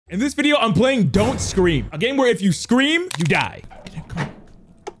In this video, I'm playing Don't Scream, a game where if you scream, you die.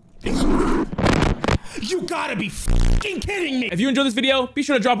 You gotta be fucking kidding me! If you enjoyed this video, be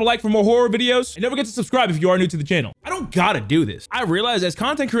sure to drop a like for more horror videos, and don't forget to subscribe if you are new to the channel. I don't gotta do this. I realize as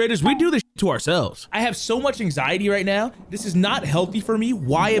content creators, we do this to ourselves. I have so much anxiety right now. This is not healthy for me.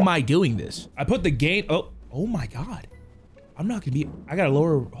 Why am I doing this? I put the gain, oh my God. I'm not gonna be, I gotta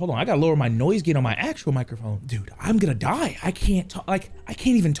lower my noise gate on my actual microphone. Dude, I'm gonna die. I can't talk, I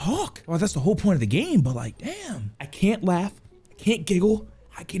can't even talk. Well, that's the whole point of the game, but like, damn. I can't laugh, I can't giggle.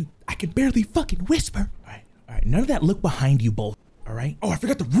 I can barely fucking whisper. All right, none of that look behind you both, all right? Oh, I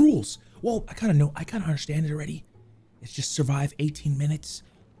forgot the rules. Well, I kind of understand it already. It's just survive 18 minutes.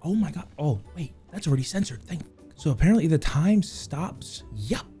 Oh my God, oh, wait, that's already censored, So apparently the time stops,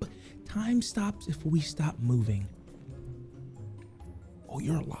 yup. Time stops if we stop moving. Oh,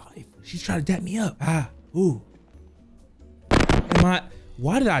 you're alive. She's trying to dap me up. Ooh.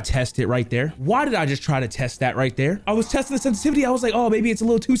 Why did I test it right there? Why did I just try to test that right there? I was testing the sensitivity. I was like, oh, maybe it's a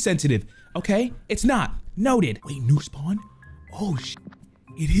little too sensitive. Okay, it's not. Noted. Wait, new spawn? Oh,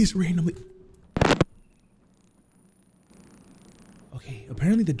 it is randomly. Okay,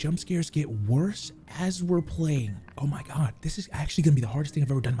 apparently the jump scares get worse as we're playing. Oh my God, this is actually gonna be the hardest thing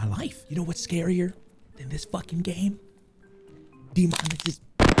I've ever done in my life. You know what's scarier than this fucking game? Demonetization.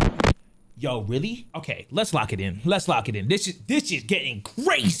 Yo, really? Okay, let's lock it in. Let's lock it in. This is getting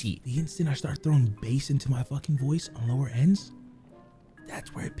crazy. The instant I start throwing bass into my fucking voice on lower ends,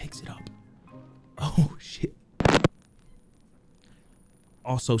 that's where it picks it up. Oh shit.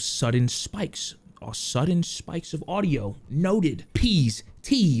 Also sudden spikes. Sudden spikes of audio. Noted. P's,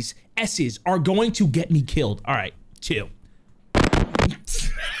 T's, S's are going to get me killed. All right, chill.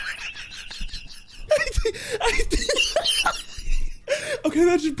 Okay,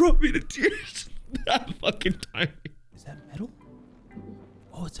 that just brought me to tears. That fucking timing. Is that metal?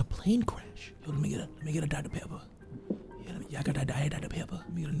 Oh, it's a plane crash. Yo, let me get a Dr. Pepper. Yeah, I got that Dr. Pepper.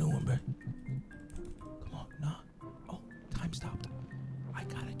 Let me get a new one, bro. Come on, nah. Oh, time stopped. I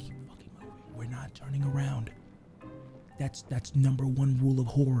gotta keep fucking moving. We're not turning around. That's number one rule of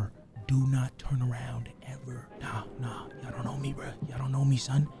horror. Do not turn around ever. Nah. Y'all don't know me, bro. Y'all don't know me,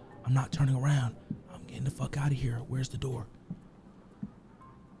 son. I'm not turning around. I'm getting the fuck out of here. Where's the door?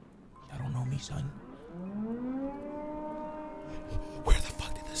 I don't know me, son. Where the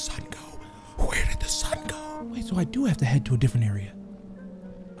fuck did the sun go? Where did the sun go? Wait, so I do have to head to a different area.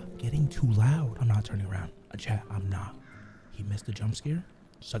 I'm getting too loud. I'm not turning around. Chat, I'm not. He missed the jump scare?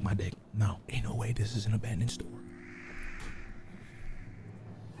 Suck my dick. No, ain't no way this is an abandoned store.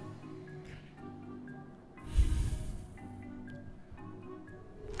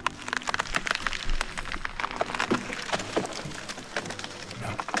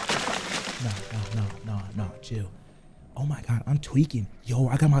 No, chill. Oh my God, I'm tweaking. Yo,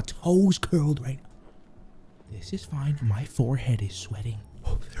 I got my toes curled right now. This is fine. My forehead is sweating.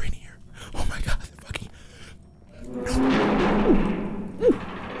 Oh, they're in here. Oh my God, they're fucking. Come on.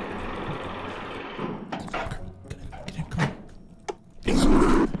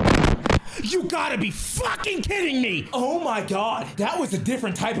 You gotta be fucking kidding me! Oh my God, that was a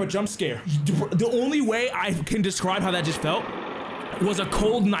different type of jump scare. The only way I can describe how that just felt was a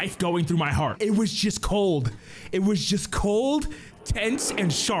cold knife going through my heart. It was just cold. It was just cold, tense,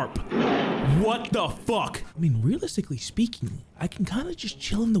 and sharp. What the fuck? I mean, realistically speaking, I can kind of just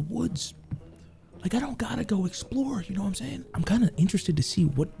chill in the woods. Like, I don't gotta go explore, you know what I'm saying? I'm kind of interested to see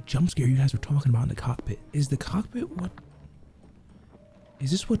what jump scare you guys are talking about in the cockpit. Is the cockpit what? Is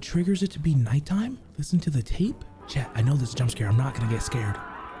this what triggers it to be nighttime? Listen to the tape? Chat, I know this jump scare. I'm not gonna get scared.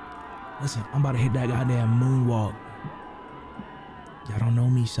 Listen, I'm about to hit that goddamn moonwalk. Y'all don't know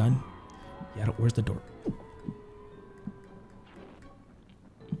me, son. Where's the door?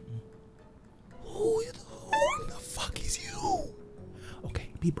 Who the fuck is you? Okay,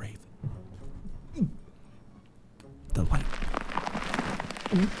 be brave. The light.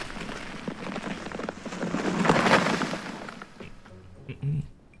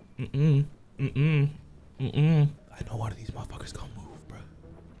 I know one of these motherfuckers gonna move, bro.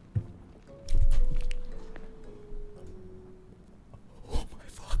 Oh my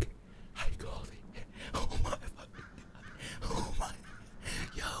fuck. I called it. Oh my fucking God. Oh my.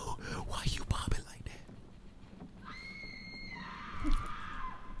 Yo, why you popping like that?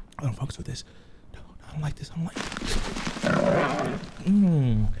 I don't fucks with this. No, I don't like this. I don't like this.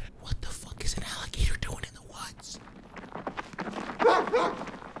 What the fuck is an alligator doing in the woods?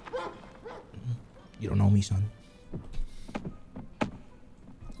 You don't know me, son.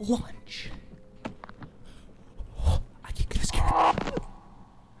 Lunch. Oh, I keep getting scared.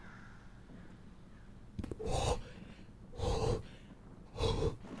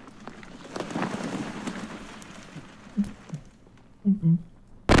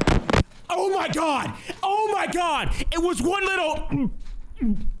 my God. Oh my God. It was one little,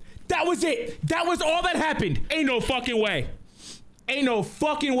 that was it. That was all that happened. Ain't no fucking way. Ain't no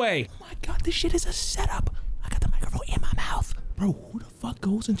fucking way. Oh my God, this shit is a setup. I got the microphone in my mouth. Bro, who the fuck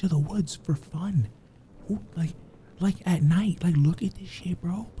goes into the woods for fun? Who, like at night, like look at this shit,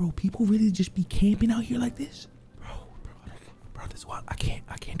 bro. Bro, people really just be camping out here like this? Bro, this is why I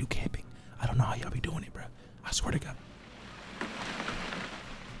can't do camping. I don't know how y'all be doing it, bro. I swear to God.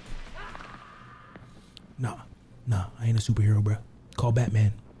 Nah, I ain't a superhero, bro. Call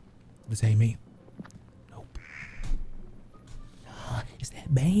Batman. This ain't me. Nope. Nah, is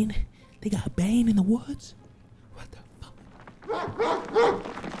that Bane? They got Bane in the woods? What the fuck?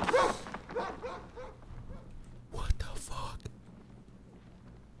 What the fuck?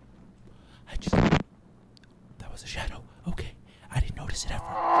 That was a shadow. Okay, I didn't notice it ever.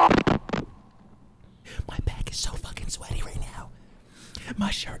 My back is so fucking sweaty right now.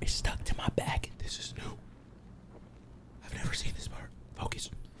 My shirt is stuck to my back. This is new. I've never seen this part. Focus.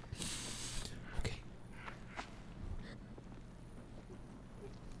 Okay.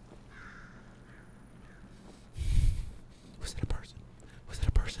 Was that a person? Was that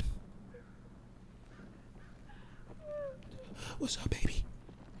a person? What's up, baby?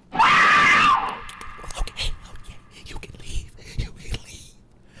 Okay, you can leave. You can leave.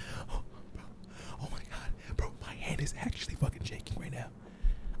 Oh, bro. Oh my God, bro, my hand is actually fucking shaking right now.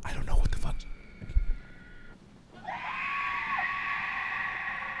 I don't know what the fuck.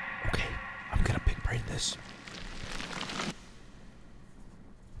 Okay, I'm gonna big brain this.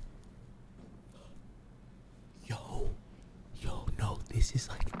 Yo, no, this is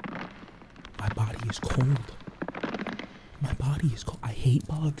like, my body is cold. My body is cold. I hate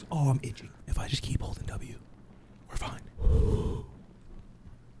bugs. Oh, I'm itching. If I just keep holding W, we're fine.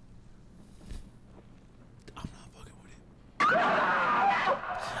 I'm not fucking with it. I'm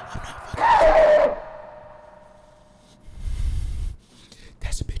not fucking with it.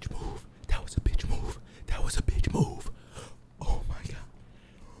 That's a bitch move. That was a bitch move. That was a bitch move. Oh my God.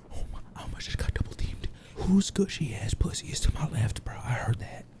 Oh my, I almost just got double teamed. Whose gushy ass pussy is to my left, bro? I heard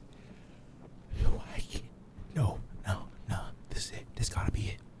that. Yo, I can't. No. This is it. This gotta be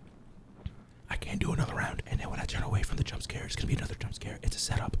it. I can't do another round. And then when I turn away from the jump scare, it's gonna be another jump scare. It's a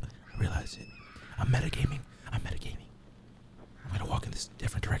setup. I realize it. I'm metagaming. I'm gonna walk in this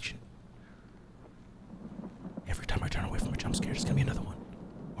different direction. Every time I turn away from a jump scare, it's gonna be another one.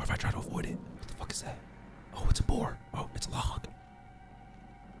 Or if I try to avoid it. What the fuck is that? Oh, it's a boar. Oh, it's a log.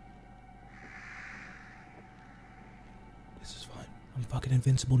 This is fine. I'm fucking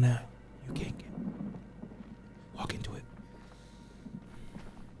invincible now. You can't get. Walk into it.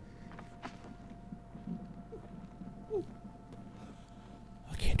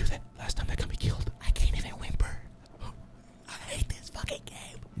 I can't do that. Last time that got me killed. I can't even whimper. I hate this fucking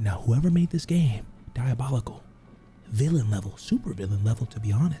game. Now, whoever made this game, diabolical. Villain level, super villain level, to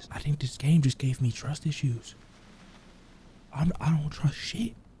be honest. I think this game just gave me trust issues. I don't trust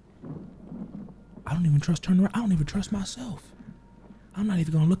shit. I don't even trust turning around. I don't even trust myself. I'm not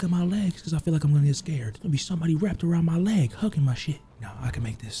even gonna look at my legs because I feel like I'm gonna get scared. There's gonna be somebody wrapped around my leg, hugging my shit. No, I can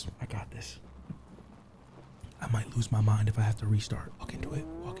make this. I got this. I might lose my mind if I have to restart. Walk into it.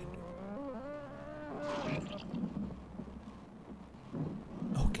 Walk into it.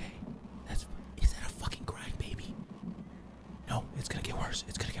 Okay. Is that a fucking grind, baby? No, it's gonna get worse.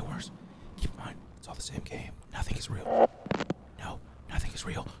 It's gonna get worse. Keep in mind, it's all the same game. Nothing is real. No, nothing is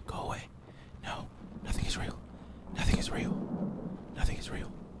real. Go away. No, nothing is real. Nothing is real. Nothing is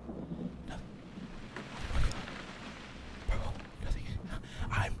real. Nothing. Oh my God. Bro, nothing.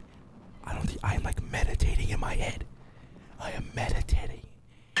 I'm like meditating in my head. I am meditating.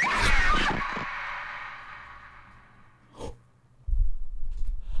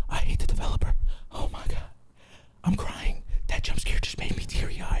 I hate the developer. Oh my God. I'm crying. That jump scare just made me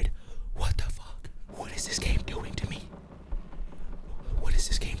teary-eyed. What the fuck? What is this game doing to me? What is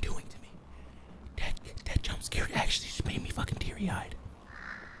this game doing to me? That jump scare actually just made me fucking teary-eyed.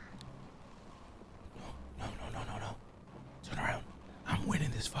 No. Turn around. I'm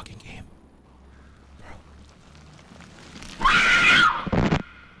winning this fucking game. Bro.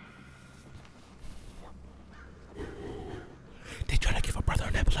 They trying to give a brother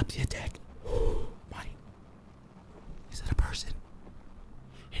an epilepsy attack. My. Is that a person?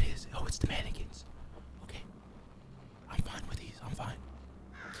 It is. Oh, it's the mannequins. Okay. I'm fine with these. I'm fine.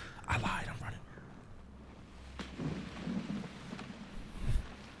 I lied. I'm running.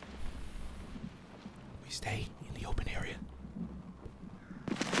 We stay in the open area.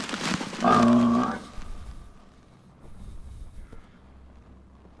 I'm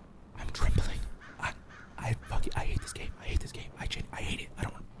trembling. I hate this game. I hate it. I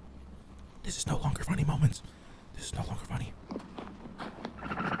don't want. This is no longer funny moments. This is no longer funny.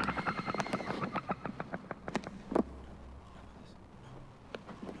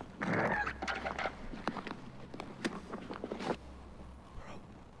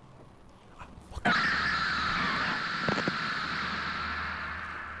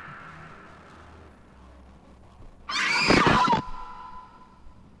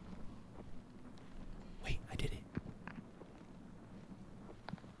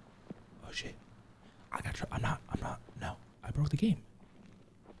 Shit. No. I broke the game.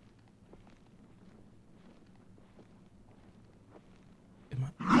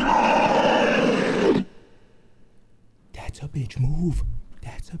 That's a bitch move.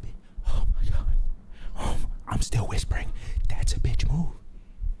 That's a bitch. Oh my God. Oh, I'm still whispering. That's a bitch move.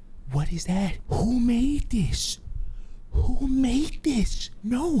 What is that? Who made this? Who made this?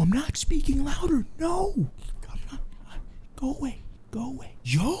 No, I'm not speaking louder. No. I'm not. Go away. Go away.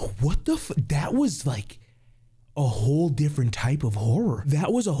 Yo, what the that was like a whole different type of horror.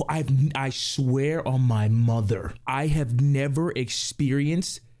 That was I swear on my mother, I have never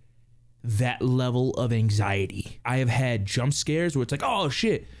experienced that level of anxiety. I have had jump scares where it's like, oh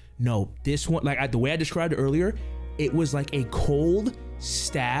shit. No, this one, like the way I described it earlier, it was like a cold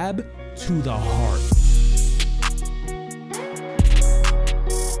stab to the heart.